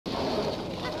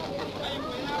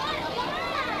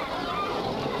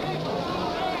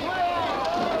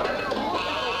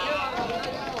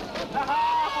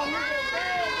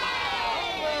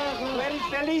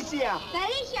Felicia?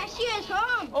 Felicia, she is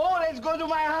home. Oh, let's go to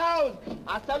my house.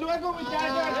 Hasta luego,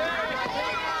 muchachos.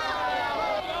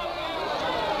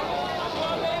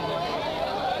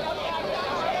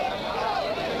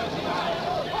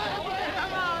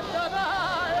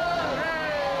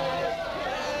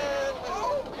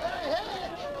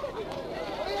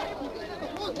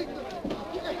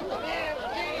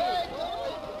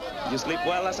 You sleep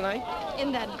well last night?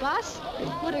 In that bus?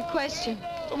 What a question.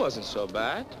 It wasn't so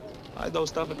bad. I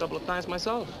dozed off a couple of times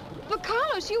myself. But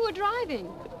Carlos, you were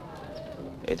driving.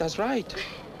 Hey, that's right.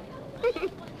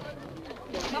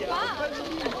 Papa.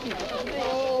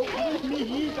 Oh,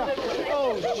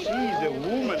 she's a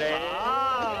woman, eh?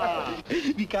 Ah,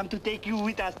 we come to take you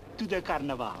with us to the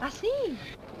carnival. I see.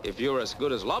 If you're as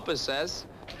good as Lopez says.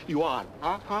 You are,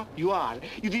 huh? You are.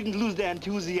 You didn't lose the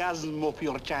enthusiasm of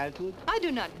your childhood? I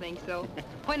do not think so.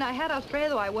 When I had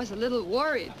Alfredo, I was a little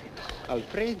worried.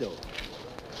 Alfredo?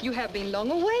 You have been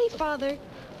long away, Father.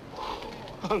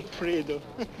 Alfredo.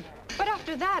 But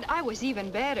after that, I was even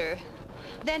better.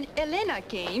 Then Elena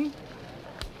came.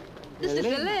 This is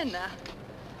Elena.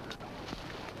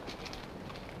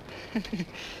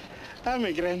 I'm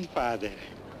a grandfather.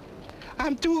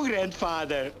 I'm two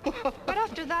grandfather. But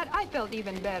after that, I felt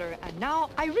even better. And now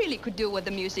I really could do what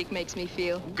the music makes me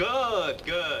feel. Good,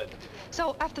 good.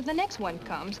 So after the next one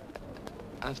comes...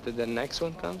 After the next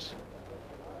one comes?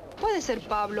 Puede ser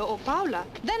Pablo or Paula.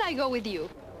 Then I go with you.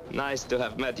 Nice to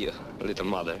have met you, little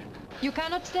mother. You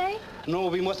cannot stay? No,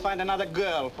 we must find another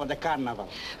girl for the carnival.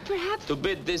 Perhaps... To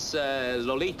bid this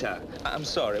Lolita. I'm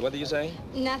sorry, what did you say?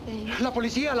 Nothing. La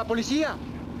policía, la policía.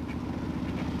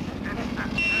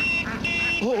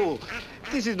 Oh,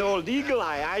 this is the old eagle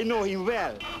eye. I know him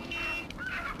well.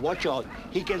 Watch out.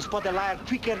 He can spot a liar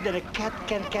quicker than a cat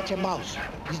can catch a mouse.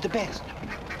 He's the best.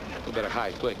 You better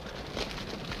hide, quick.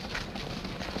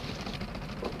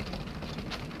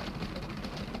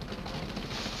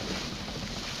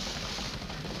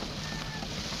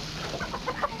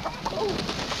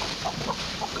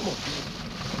 Come on.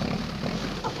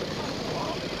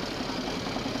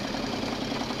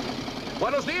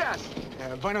 Buenos dias.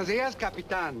 Buenos dias,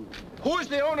 Capitán. Who is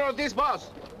the owner of this bus?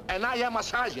 And I am a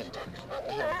sergeant.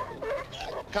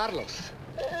 Carlos.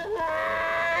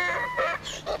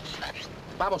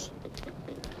 Vamos.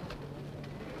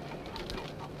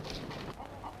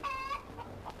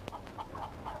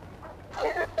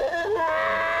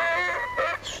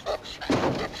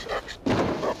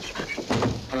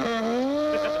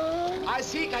 I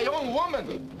seek a young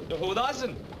woman. Who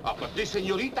doesn't? Oh, but this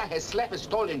señorita has left a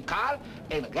stolen car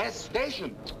in a gas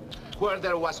station, where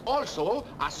there was also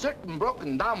a certain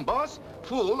broken-down bus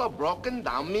full of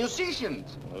broken-down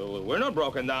musicians. We're not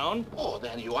broken down. Oh,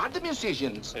 then you are the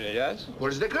musicians. Yes?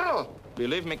 Where's the girl?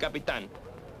 Believe me, Capitan,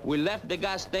 we left the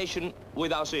gas station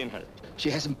without seeing her.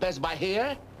 She hasn't passed by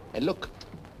here? And look,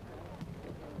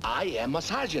 I am a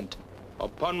sergeant.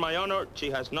 Upon my honor,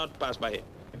 she has not passed by here.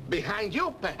 Behind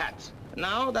you, perhaps.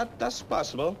 No, that's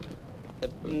possible.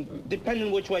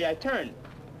 Depending which way I turn.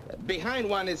 Behind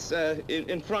one is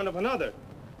in front of another.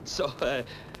 So,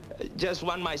 just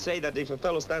one might say that if a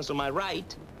fellow stands on my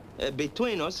right,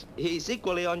 between us, he's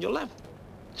equally on your left.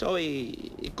 So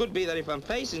it could be that if I'm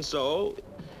facing so...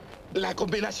 La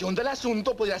combinación del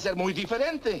asunto podría ser muy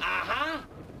diferente. Ajá.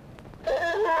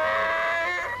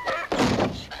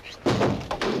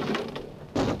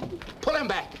 Pull him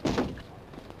back.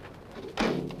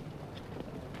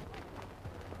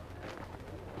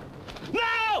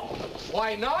 No!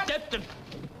 Why not?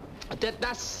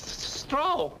 That's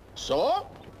straw. So?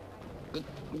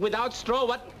 Without straw,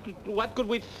 what could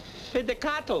we feed the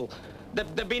cattle?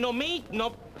 There'd be no meat,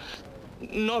 no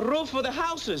roof for the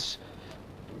houses.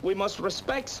 We must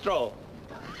respect straw.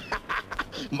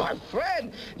 My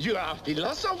friend, you are a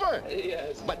philosopher.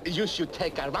 Yes. But you should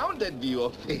take a rounded view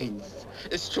of things.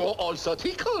 Straw also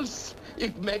tickles.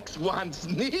 It makes one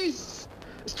sneeze.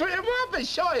 Straight him up and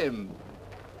show him.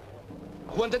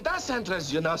 When the dust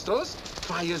enters your nostrils,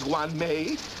 try as one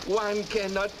may, one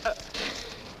cannot...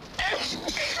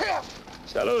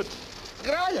 Salud.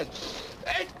 Gracias.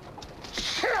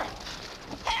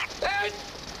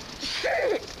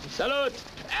 Salud.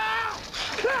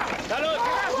 Salud.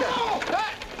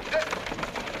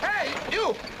 Hey,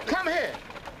 you, come here.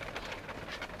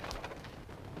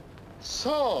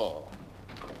 So,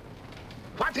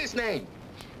 what's his name?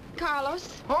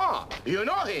 Carlos. Oh, you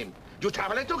know him. You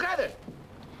traveling together.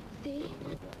 See?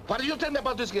 What do you tell me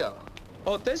about this girl?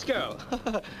 Oh, this girl.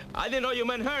 I didn't know you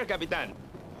meant her, Capitan.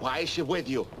 Why is she with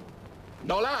you?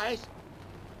 No lies.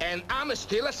 And I'm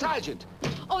still a sergeant.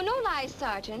 Oh, no lies,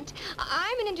 Sergeant.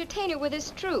 I'm an entertainer with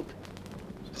this troupe.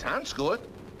 Sounds good.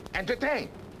 Entertain.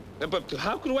 But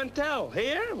how could one tell?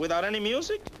 Here, without any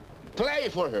music? Play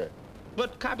for her.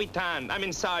 But, Capitan, I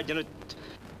mean, Sergeant.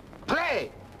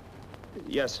 Play!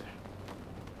 Yes, sir.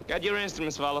 Get your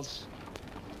instruments, fellas.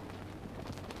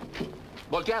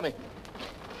 Volteame.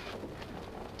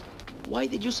 Why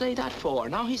did you say that for?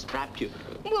 Now he's trapped you.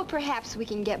 Well, perhaps we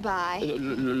can get by.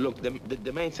 Look,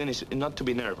 the main thing is not to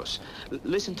be nervous.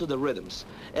 Listen to the rhythms.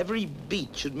 Every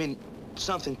beat should mean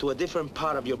something to a different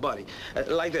part of your body.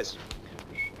 Like this.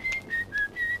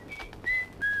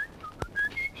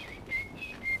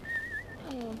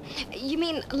 Oh, you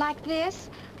mean like this?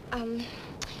 Dum,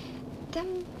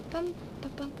 bum, bum,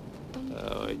 bum, bum.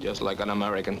 Oh, just like an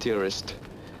American tourist.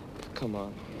 Come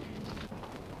on.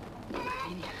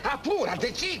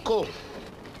 Apúrate, chico!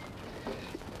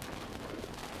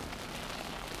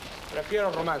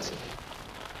 Prefiero romance.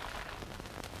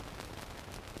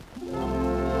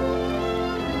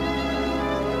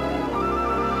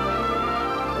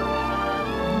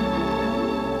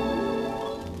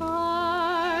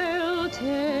 I'll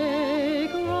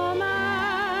take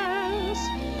romance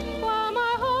while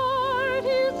my heart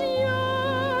is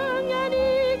young and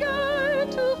eager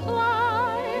to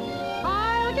fly.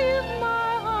 I'll give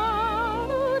my heart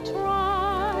a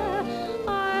try.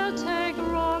 I'll take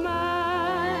romance.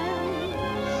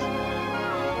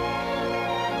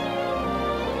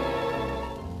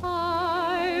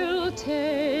 I'll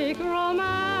take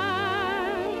romance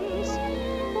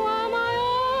while my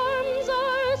arms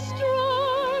are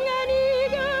strong and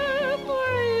eager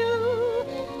for you.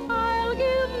 I'll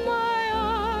give my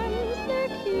arms their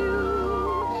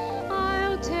cue.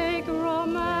 I'll take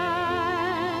romance.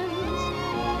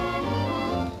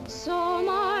 So,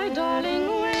 my darling,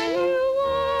 when you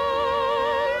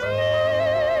want me,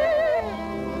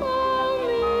 call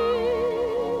me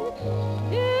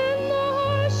in the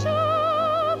hush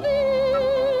of the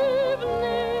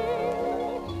evening.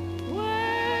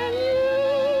 When you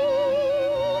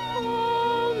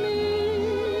call me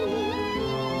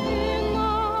in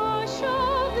the hush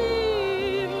of the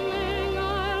evening,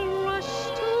 I'll rush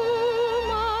to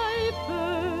my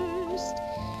first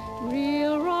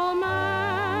real romance.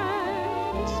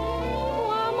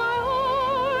 While my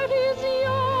heart is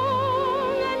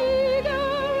young and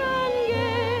eager and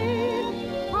gay,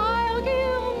 I'll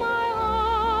give my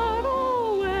heart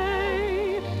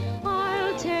away.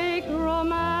 I'll take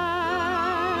romance.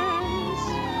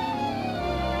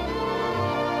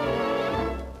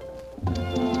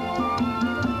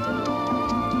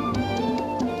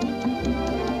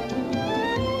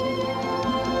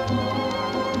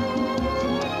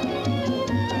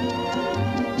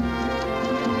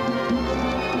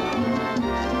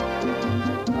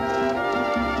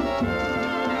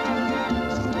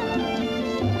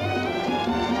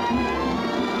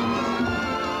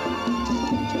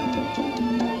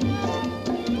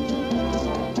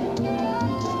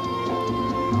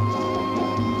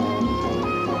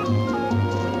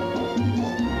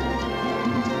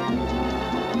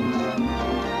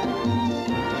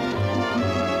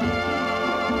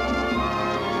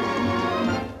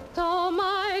 So,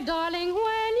 my darling,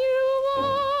 when you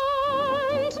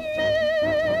want me,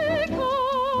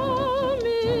 call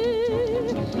me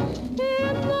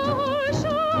in the hush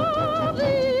of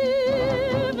the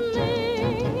evening.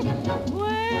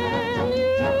 When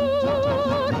you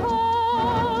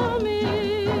call me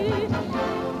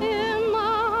in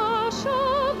the hush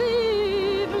of the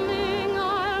evening,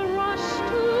 I'll rush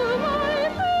to my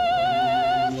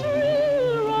first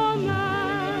real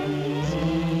romance.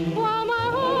 While my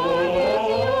heart is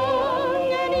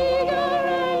young and eager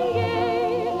and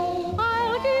gay,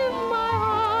 I'll give my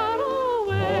heart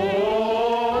away.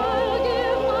 I'll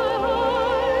give my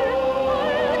heart,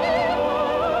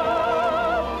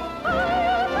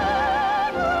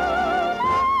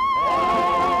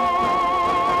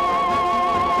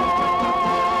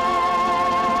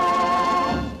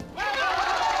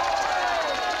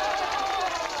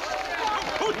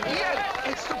 Muy bien!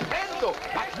 Estupendo!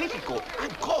 Magnífico!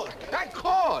 Encore!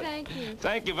 Encore! Thank you.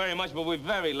 Thank you very much, but we're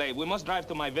very late. We must drive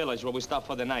to my village where we stop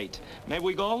for the night. May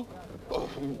we go?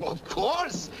 Of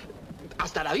course!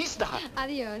 Hasta la vista!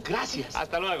 Adios. Gracias.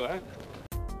 Hasta luego, eh?